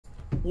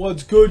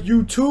What's good,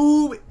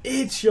 YouTube?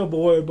 It's your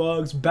boy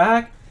Bugs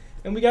back,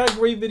 and we got a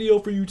great video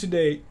for you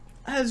today.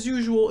 As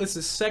usual, it's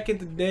the second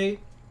today,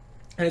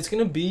 and it's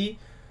gonna be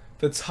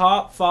the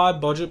top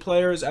 5 budget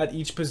players at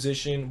each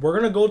position. We're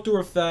gonna go through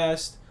it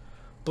fast,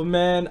 but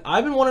man,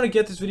 I've been wanting to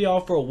get this video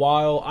out for a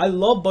while. I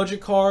love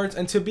budget cards,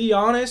 and to be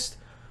honest,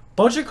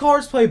 budget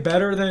cards play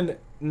better than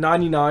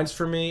 99s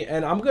for me,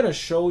 and I'm gonna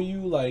show you,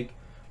 like,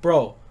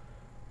 bro.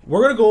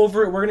 We're going to go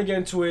over it, we're going to get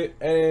into it,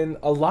 and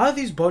a lot of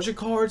these budget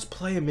cards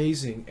play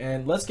amazing,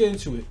 and let's get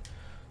into it.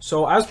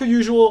 So, as per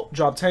usual,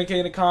 drop 10K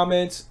in the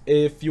comments.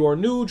 If you are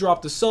new,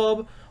 drop the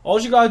sub.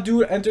 All you got to do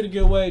to enter the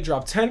giveaway,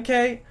 drop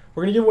 10K.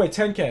 We're going to give away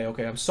 10K,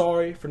 okay? I'm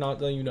sorry for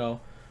not letting you know,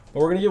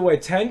 but we're going to give away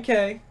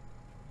 10K,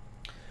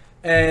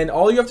 and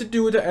all you have to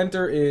do to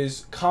enter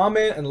is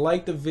comment and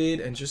like the vid,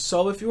 and just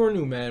sub if you are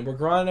new, man. We're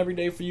grinding every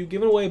day for you,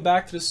 giving away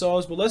back to the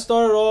subs, but let's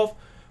start it off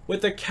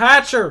with the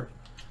catcher.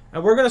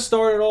 And we're gonna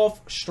start it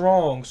off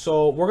strong.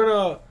 So we're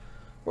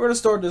gonna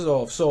start this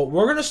off. So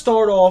we're gonna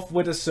start off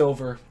with a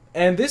silver.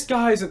 And this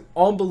guy is an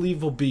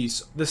unbelievable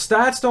beast. The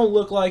stats don't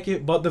look like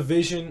it, but the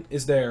vision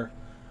is there.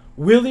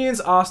 Williams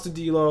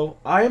Astudillo.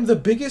 I am the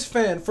biggest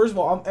fan. First of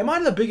all, am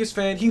I the biggest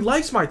fan? He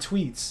likes my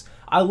tweets.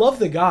 I love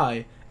the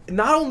guy.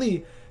 Not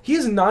only he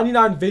has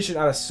 99 vision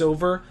out of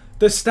silver.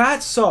 The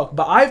stats suck,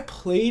 but I've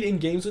played in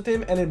games with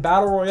him, and in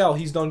Battle Royale,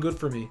 he's done good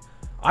for me.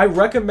 I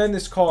recommend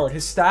this card.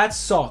 His stats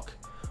suck,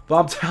 but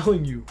I'm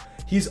telling you,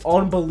 he's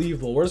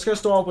unbelievable. We're just going to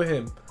start off with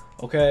him,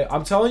 okay?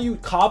 I'm telling you,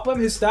 cop him.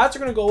 His stats are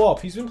going to go up.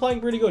 He's been playing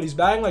pretty good. He's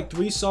batting like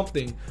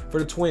 3-something for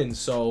the Twins,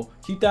 so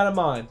keep that in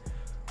mind.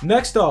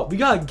 Next up, we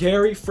got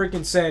Gary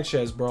freaking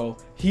Sanchez, bro.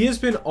 He has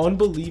been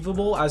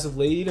unbelievable as of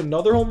late.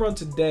 Another home run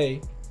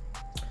today.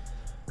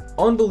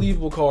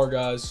 Unbelievable card,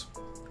 guys.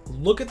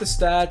 Look at the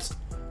stats.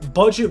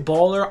 Budget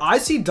baller. I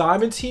see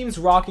Diamond teams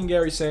rocking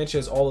Gary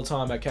Sanchez all the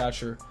time at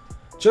catcher.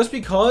 Just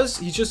because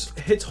he just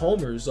hits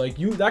homers. Like,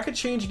 that could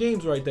change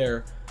games right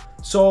there.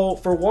 So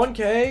for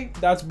 1K,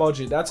 that's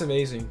budget. That's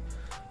amazing.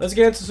 Let's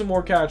get into some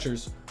more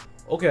catchers.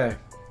 Okay,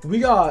 we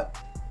got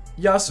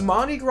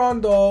Yasmani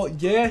Grandal.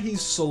 Yeah, he's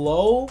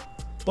slow,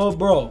 but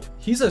bro,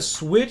 he's a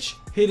switch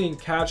hitting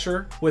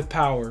catcher with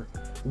power,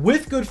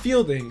 with good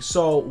fielding.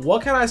 So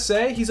what can I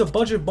say? He's a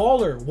budget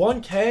baller.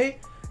 1K,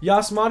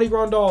 Yasmani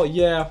Grandal.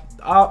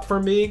 Yeah, for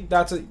me,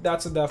 that's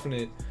a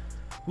definite.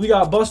 We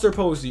got Buster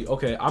Posey.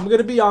 Okay, I'm going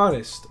to be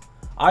honest.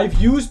 I've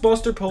used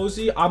Buster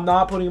Posey. I'm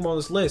not putting him on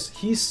this list.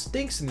 He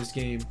stinks in this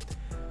game.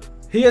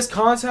 He has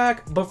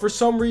contact, but for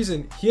some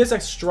reason, he has a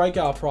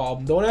strikeout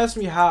problem. Don't ask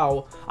me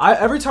how.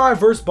 Every time I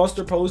verse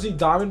Buster Posey,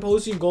 Diamond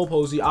Posey, and Gold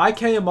Posey, I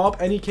K him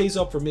up and he K's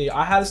up for me.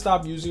 I had to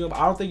stop using him.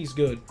 I don't think he's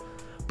good.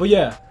 But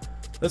yeah,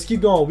 let's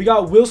keep going. We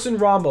got Wilson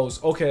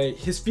Ramos. Okay,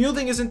 his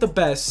fielding isn't the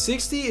best.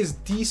 60 is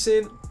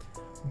decent,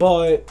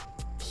 but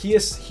he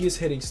is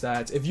hitting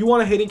stats. If you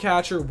want a hitting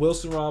catcher,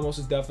 Wilson Ramos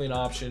is definitely an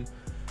option.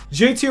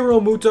 JT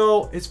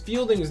Realmuto, his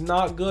fielding is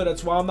not good.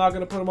 That's why I'm not going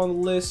to put him on the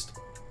list.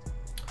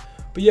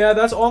 But yeah,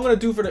 that's all I'm going to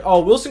do for the... Oh,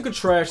 Wilson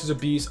Contreras is a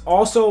beast.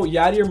 Also,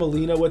 Yadier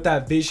Molina with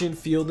that vision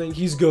fielding,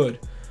 he's good.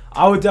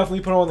 I would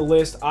definitely put him on the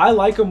list. I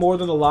like him more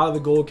than a lot of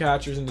the gold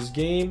catchers in this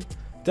game.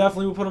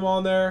 Definitely would put him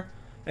on there.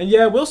 And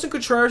yeah, Wilson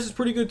Contreras is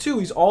pretty good too.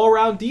 He's all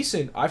around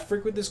decent. I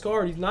frequent this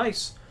card. He's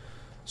nice.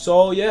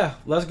 So, yeah,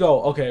 let's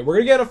go. Okay, we're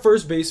going to get a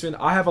first baseman.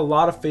 I have a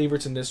lot of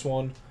favorites in this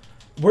one.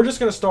 We're just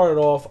going to start it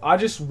off. I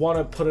just want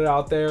to put it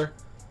out there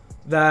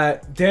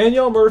that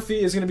Daniel Murphy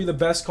is going to be the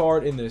best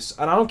card in this.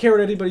 And I don't care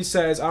what anybody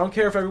says. I don't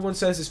care if everyone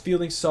says his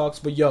fielding sucks.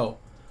 But, yo,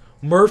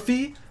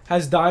 Murphy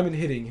has diamond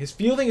hitting. His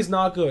fielding is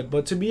not good.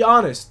 But to be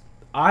honest,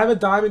 I have a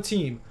diamond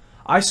team.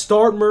 I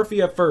start Murphy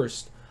at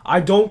first. I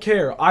don't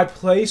care. I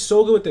play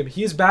so good with him.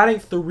 He is batting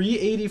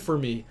 380 for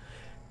me.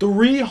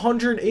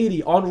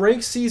 380 on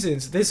ranked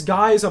seasons. This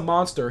guy is a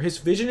monster. His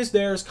vision is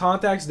there. His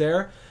contact's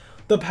there.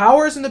 The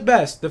power isn't the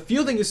best. The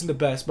fielding isn't the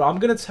best. But I'm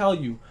going to tell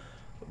you,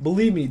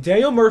 believe me,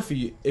 Daniel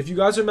Murphy, if you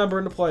guys remember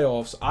in the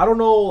playoffs, I don't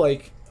know,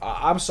 like,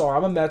 I'm sorry,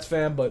 I'm a Mets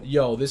fan, but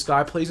yo, this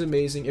guy plays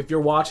amazing. If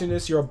you're watching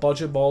this, you're a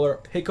budget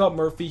baller, pick up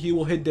Murphy. He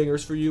will hit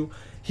dingers for you.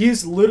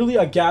 He's literally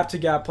a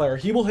gap-to-gap player.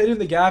 He will hit in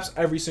the gaps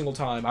every single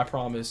time, I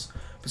promise.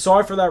 But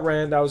sorry for that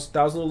rant. That was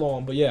a little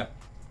long, but yeah.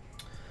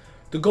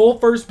 The goal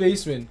first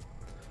baseman.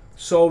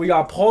 So we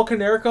got Paul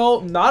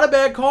Konerko, not a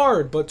bad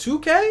card, but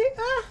 2K?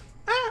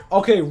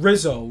 Okay,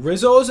 Rizzo.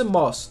 Rizzo is a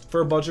must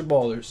for budget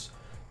ballers.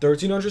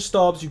 1,300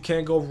 stubs, you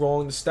can't go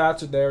wrong. The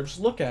stats are there, just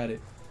look at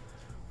it.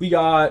 We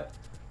got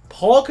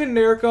Paul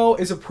Konerko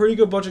is a pretty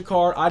good budget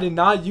card. I did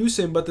not use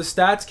him, but the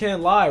stats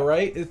can't lie,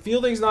 right? The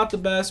fielding's not the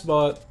best,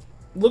 but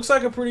looks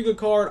like a pretty good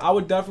card. I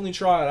would definitely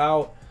try it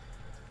out.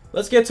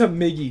 Let's get to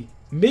Miggy.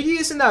 Miggy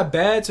isn't that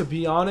bad, to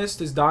be honest.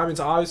 His diamond's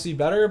obviously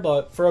better,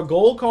 but for a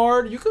gold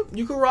card, you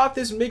could rock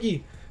this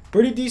Miggy.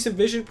 Pretty decent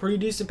vision, pretty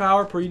decent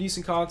power, pretty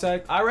decent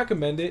contact. I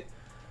recommend it.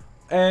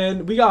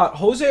 And we got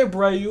Jose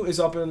Abreu is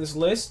up on this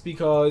list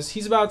because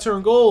he's about to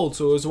turn gold.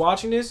 So who's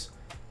watching this,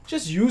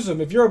 just use him.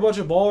 If you're a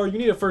budget baller, you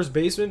need a first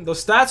baseman. The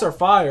stats are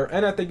fire,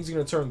 and I think he's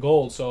going to turn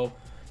gold. So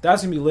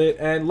that's going to be lit.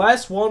 And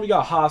last one, we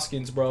got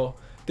Hoskins, bro.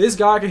 This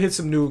guy could hit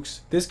some nukes.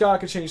 This guy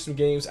could change some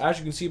games. As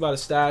you can see by the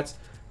stats,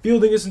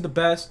 fielding isn't the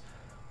best.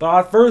 But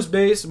at first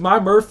base, my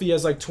Murphy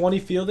has like 20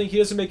 fielding. He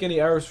doesn't make any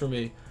errors for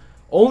me.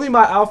 Only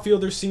my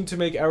outfielders seem to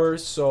make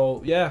errors.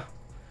 So, yeah.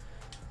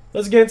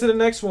 Let's get into the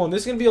next one.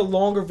 This is going to be a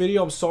longer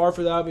video. I'm sorry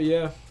for that, but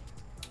yeah.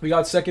 We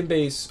got second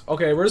base.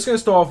 Okay, we're just going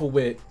to start off with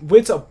Witt.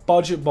 Witt's a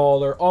budget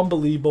baller.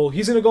 Unbelievable.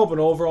 He's going to go up in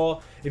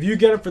overall. If you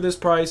get him for this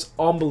price,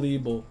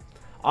 unbelievable.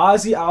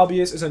 Ozzy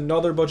Albies is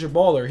another budget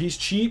baller. He's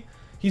cheap.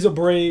 He's a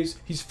Braves.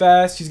 He's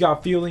fast. He's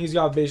got fielding. He's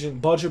got vision.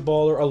 Budget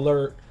baller,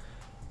 alert.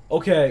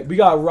 Okay, we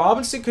got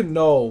Robinson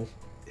Cano.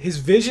 His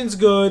vision's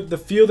good. The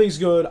fielding's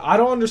good. I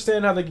don't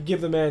understand how they could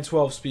give the man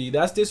 12 speed.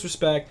 That's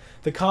disrespect.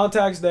 The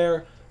contact's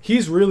there.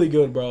 He's really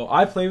good, bro.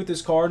 I played with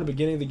this card in the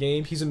beginning of the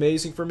game. He's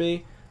amazing for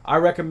me. I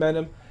recommend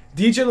him.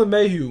 DJ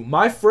LeMahieu,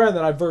 my friend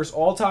that I verse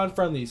all-time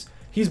friendlies.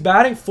 He's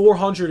batting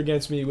 400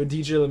 against me with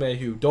DJ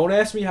LeMahieu. Don't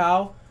ask me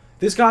how.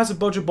 This guy's a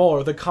budget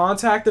baller. The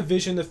contact, the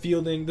vision, the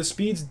fielding, the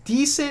speed's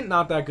decent.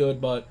 Not that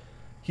good, but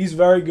he's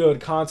very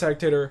good.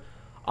 Contact hitter.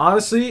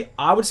 Honestly,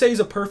 I would say he's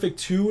a perfect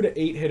 2 to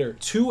 8 hitter.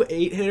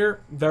 2-8 hitter,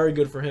 very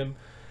good for him.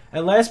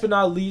 And last but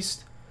not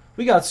least,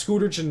 we got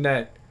Scooter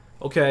Gennett.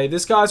 Okay,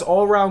 this guy's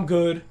all around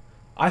good.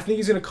 I think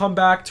he's going to come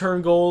back,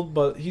 turn gold,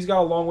 but he's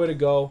got a long way to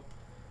go.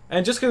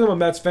 And just because I'm a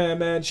Mets fan,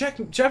 man, Jeff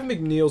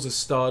McNeil's a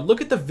stud.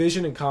 Look at the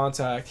vision and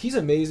contact. He's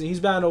amazing. He's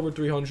batting over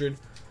 300.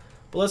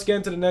 But let's get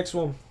into the next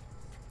one.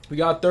 We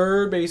got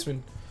third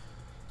baseman.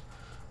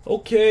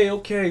 Okay.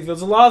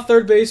 There's a lot of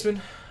third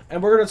basemen,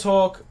 and we're going to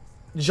talk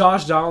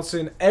Josh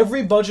Donaldson.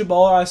 Every budget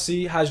baller I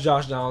see has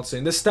Josh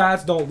Donaldson. The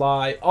stats don't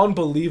lie.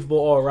 Unbelievable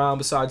all around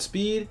besides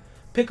speed.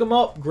 Pick him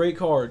up. Great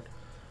card.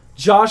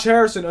 Josh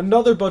Harrison,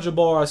 another budget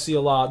baller I see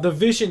a lot. The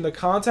vision, the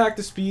contact,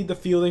 the speed, the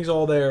fielding's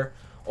all there.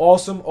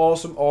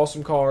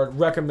 Awesome card.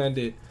 Recommend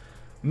it.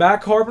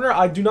 Matt Carpenter,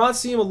 I do not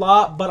see him a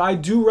lot, but I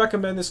do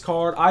recommend this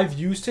card. I've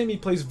used him. He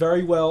plays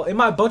very well. In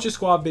my Budget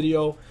Squad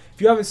video,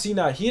 if you haven't seen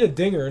that, he had a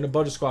dinger in a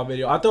Budget Squad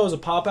video. I thought it was a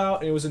pop-out,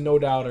 and it was a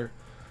no-doubter.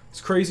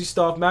 It's crazy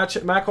stuff.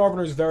 Matt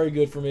Carpenter is very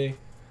good for me.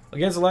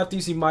 Against the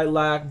lefties, he might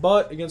lack,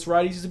 but against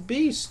righties, he's a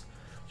beast.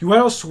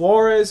 Eugenio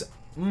Suarez,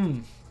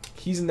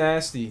 he's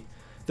nasty.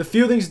 The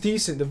fielding's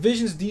decent. The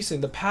vision's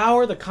decent. The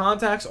power, the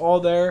contact's all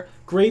there.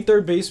 Great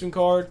third baseman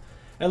card.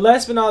 And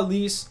last but not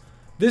least,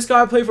 this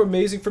guy played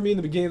amazing for me in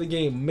the beginning of the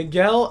game.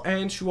 Miguel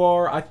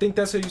Anchuar, I think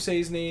that's how you say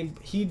his name.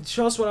 He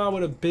just went out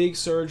with a big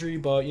surgery,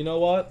 but you know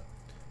what?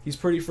 He's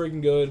pretty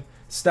freaking good.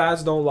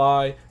 Stats don't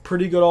lie.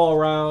 Pretty good all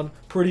around.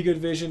 Pretty good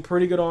vision.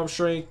 Pretty good arm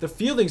strength. The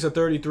fielding's a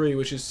 33,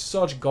 which is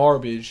such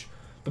garbage.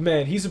 But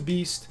man, he's a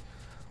beast.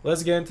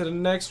 Let's get into the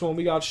next one.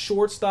 We got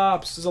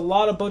shortstops. There's a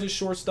lot of budget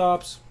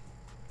shortstops.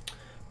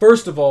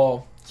 First of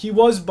all, he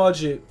was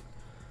budget.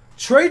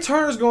 Trey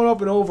Turner's going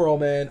up in overall,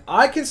 man.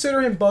 I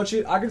consider him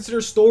budget. I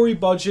consider Story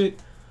budget.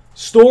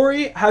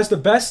 Story has the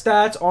best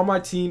stats on my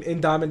team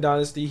in Diamond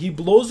Dynasty. He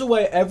blows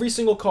away every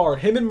single card.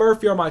 Him and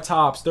Murphy are my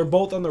tops. They're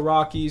both on the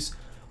Rockies.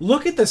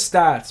 Look at the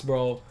stats,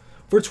 bro.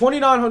 For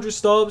 2,900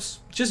 stubs,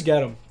 just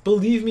get him.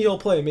 Believe me, he'll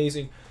play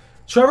amazing.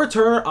 Trey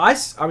Turner, I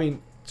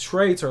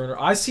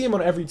see him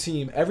on every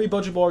team. Every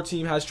budget baller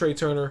team has Trey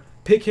Turner.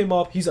 Pick him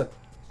up. He's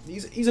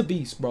a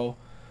beast, bro.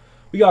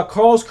 We got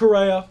Carlos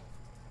Correa.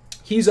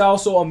 He's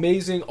also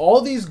amazing.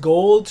 All these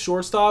gold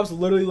shortstops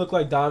literally look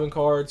like diamond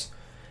cards.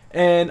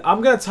 And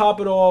I'm going to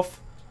top it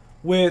off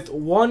with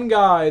one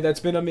guy that's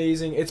been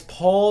amazing. It's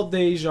Paul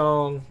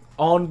DeJong.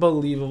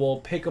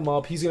 Unbelievable. Pick him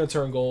up. He's going to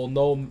turn gold.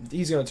 No,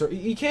 he's going to turn.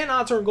 He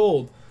cannot turn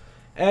gold.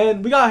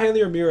 And we got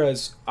Hanley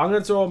Ramirez. I'm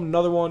going to throw him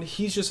another one.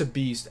 He's just a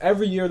beast.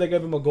 Every year they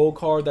give him a gold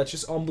card. That's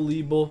just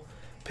unbelievable.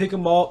 Pick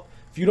him up.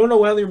 If you don't know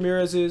who Hanley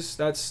Ramirez is,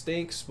 that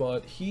stinks,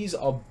 but he's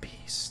a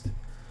beast.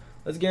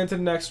 Let's get into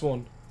the next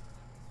one.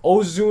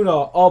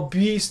 Ozuna, a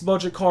beast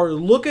budget card.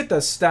 Look at the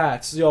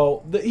stats,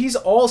 yo. He's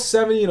all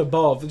 70 and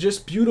above.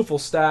 Just beautiful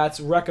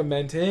stats.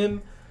 Recommend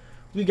him.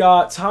 We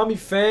got Tommy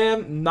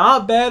Pham.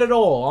 Not bad at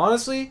all,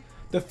 honestly.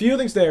 The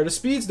fielding's there. The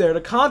speed's there.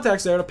 The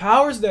contact's there. The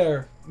power's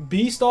there.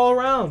 Beast all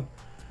around.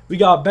 We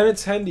got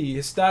Benintendi.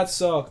 His stats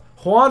suck.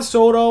 Juan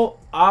Soto.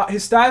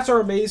 His stats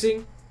are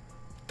amazing.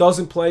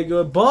 Doesn't play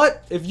good.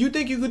 But if you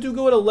think you could do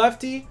good with a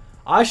lefty,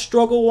 I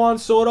struggle Juan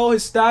Soto.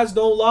 His stats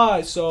don't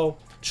lie. So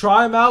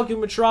try him out. Give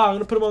him a try. I'm going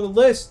to put him on the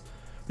list.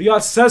 We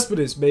got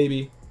Cespedes,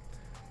 baby.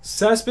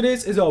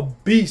 Cespedes is a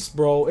beast,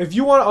 bro. If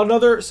you want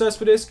another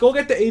Cespedes, go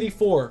get the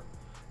 84.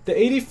 The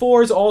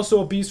 84 is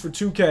also a beast for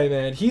 2K,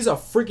 man. He's a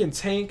freaking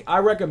tank. I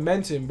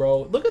recommend him,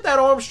 bro. Look at that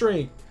arm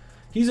strength.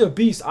 He's a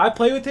beast. I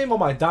play with him on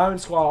my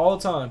Diamond Squad all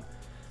the time.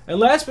 And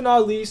last but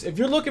not least, if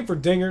you're looking for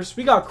dingers,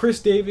 we got Chris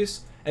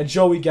Davis and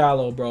Joey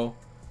Gallo, bro.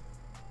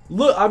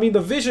 Look, I mean, the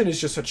vision is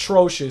just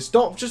atrocious.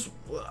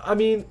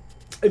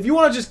 If you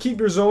want to just keep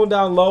your zone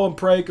down low and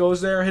pray it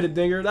goes there, hit a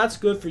dinger, that's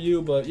good for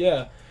you. But,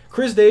 yeah,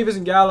 Chris Davis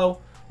and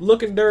Gallo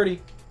looking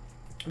dirty.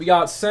 We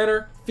got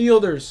center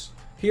fielders.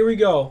 Here we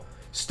go.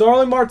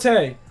 Starling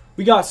Marte.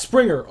 We got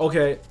Springer.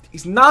 Okay,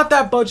 he's not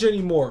that budget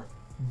anymore,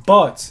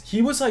 but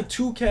he was like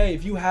 2K.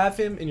 If you have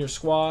him in your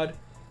squad,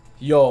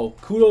 yo,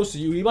 kudos to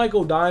you. He might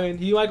go diamond.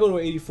 He might go to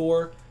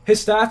 84.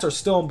 His stats are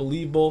still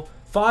unbelievable.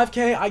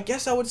 5K, I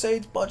guess I would say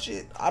it's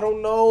budget. I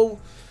don't know.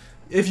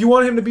 If you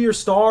want him to be your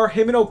star,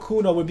 him and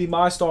Okuno would be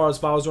my stars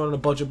if I was running a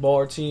budget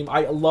baller team.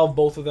 I love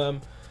both of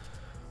them.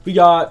 We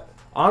got,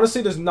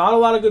 honestly, there's not a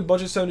lot of good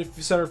budget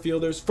center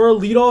fielders. For a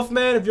leadoff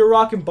man, if you're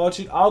rocking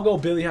budget, I'll go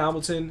Billy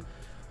Hamilton.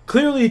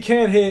 Clearly, he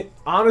can't hit.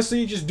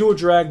 Honestly, just do a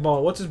drag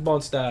bunt. What's his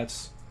bunt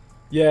stats?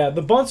 Yeah,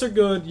 the bunts are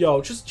good.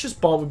 Yo, just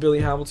bunt with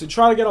Billy Hamilton.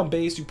 Try to get on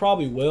base. You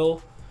probably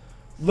will.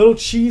 Little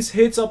cheese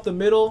hits up the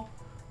middle.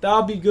 That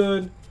would be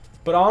good.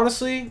 But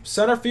honestly,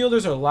 center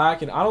fielders are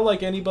lacking. I don't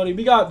like anybody.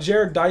 We got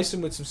Jared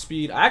Dyson with some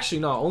speed.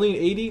 Actually, no. Only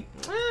an 80.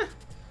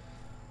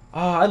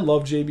 I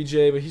love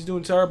JBJ, but he's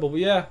doing terrible. But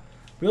yeah,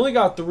 we only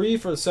got 3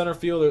 for the center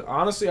fielder.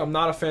 Honestly, I'm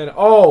not a fan.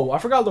 Oh, I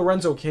forgot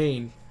Lorenzo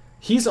Cain.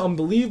 He's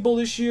unbelievable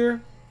this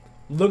year.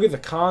 Look at the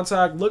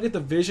contact. Look at the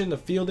vision, the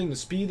fielding, the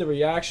speed, the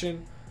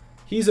reaction.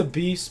 He's a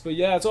beast. But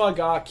yeah, that's all I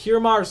got.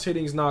 Kiermaier's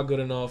hitting is not good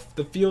enough.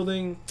 The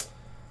fielding,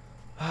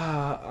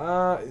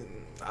 I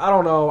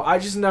don't know. I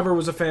just never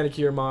was a fan of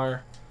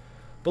Kiermaier.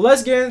 But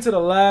let's get into the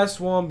last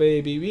one,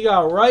 baby. We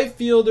got right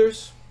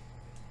fielders.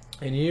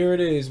 And here it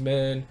is,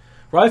 man.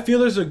 Right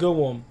fielders are a good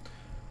one.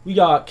 We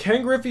got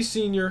Ken Griffey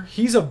Sr.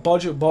 He's a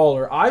budget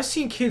baller. I've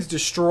seen kids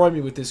destroy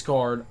me with this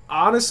card.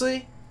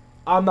 Honestly,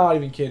 I'm not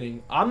even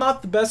kidding. I'm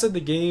not the best at the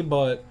game,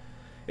 but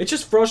it's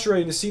just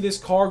frustrating to see this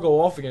card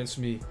go off against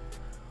me.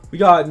 We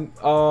got,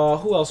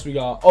 who else we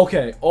got?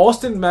 Okay,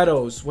 Austin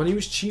Meadows. When he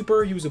was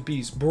cheaper, he was a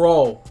beast.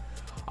 Bro,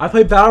 I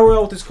played Battle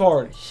Royale with this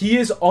card. He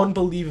is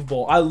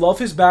unbelievable. I love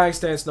his batting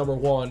stance,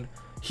 #1.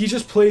 He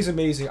just plays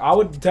amazing. I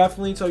would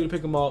definitely tell you to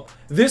pick him up.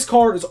 This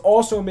card is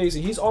also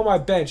amazing. He's on my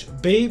bench.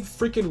 Babe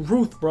freaking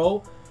Ruth,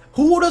 bro.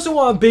 Who doesn't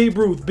want Babe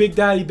Ruth? Big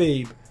Daddy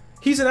Babe.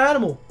 He's an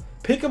animal.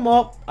 Pick him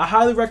up. I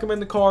highly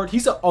recommend the card.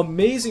 He's an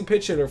amazing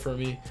pitch hitter for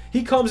me.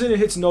 He comes in and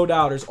hits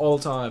no-doubters all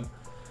the time.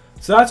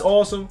 So that's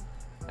awesome.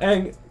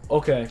 And,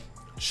 okay,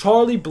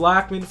 Charlie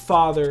Blackmon,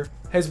 father,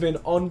 has been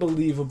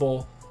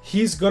unbelievable.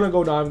 He's going to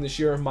go diamond this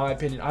year, in my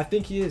opinion. I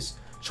think he is.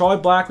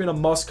 Charlie Blackmon, a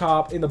must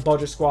cop in the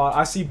budget squad.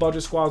 I see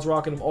budget squads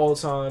rocking him all the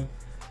time.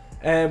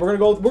 And we're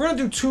going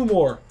to do 2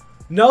 more.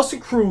 Nelson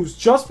Cruz,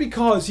 just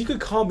because he could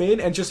come in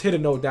and just hit a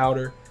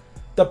no-doubter.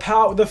 The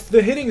power,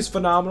 the hitting is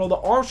phenomenal. The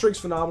arm strength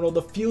is phenomenal.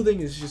 The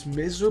fielding is just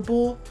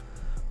miserable.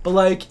 But,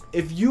 like,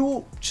 if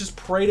you just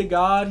pray to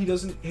God he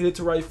doesn't hit it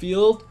to right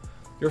field,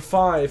 you're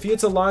fine. If he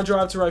hits a line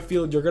drive to right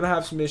field, you're going to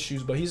have some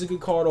issues. But he's a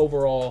good card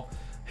overall,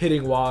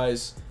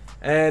 hitting-wise.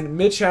 And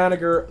Mitch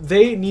Haniger,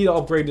 they need to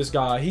upgrade this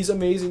guy. He's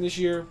amazing this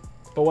year,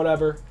 but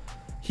whatever.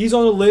 He's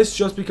on the list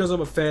just because I'm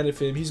a fan of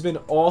him. He's been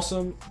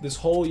awesome this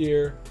whole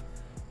year.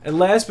 And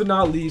last but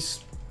not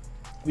least,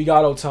 we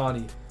got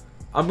Ohtani.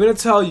 I'm going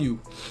to tell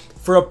you,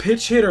 for a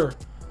pitch hitter,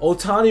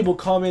 Ohtani will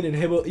come in and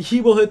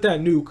he will hit that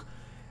nuke.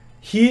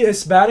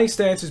 His batting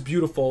stance is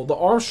beautiful. The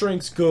arm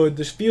strength's good.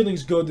 The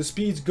fielding's good. The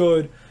speed's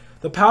good.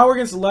 The power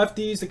against the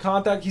lefties, the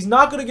contact. He's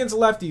not good against the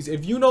lefties.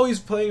 If you know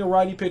he's playing a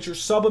righty pitcher,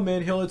 sub him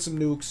in. He'll hit some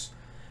nukes.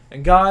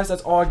 And guys,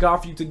 that's all I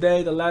got for you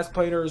today. The last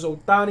player is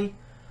Ohtani.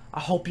 I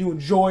hope you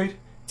enjoyed.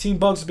 Team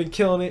Bugs has been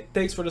killing it.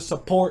 Thanks for the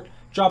support.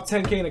 Drop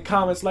 10K in the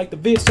comments. Like the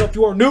video if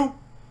you are new.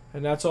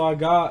 And that's all I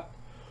got.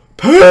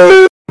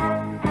 Peace!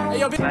 Hey,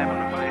 yo,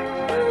 NBA.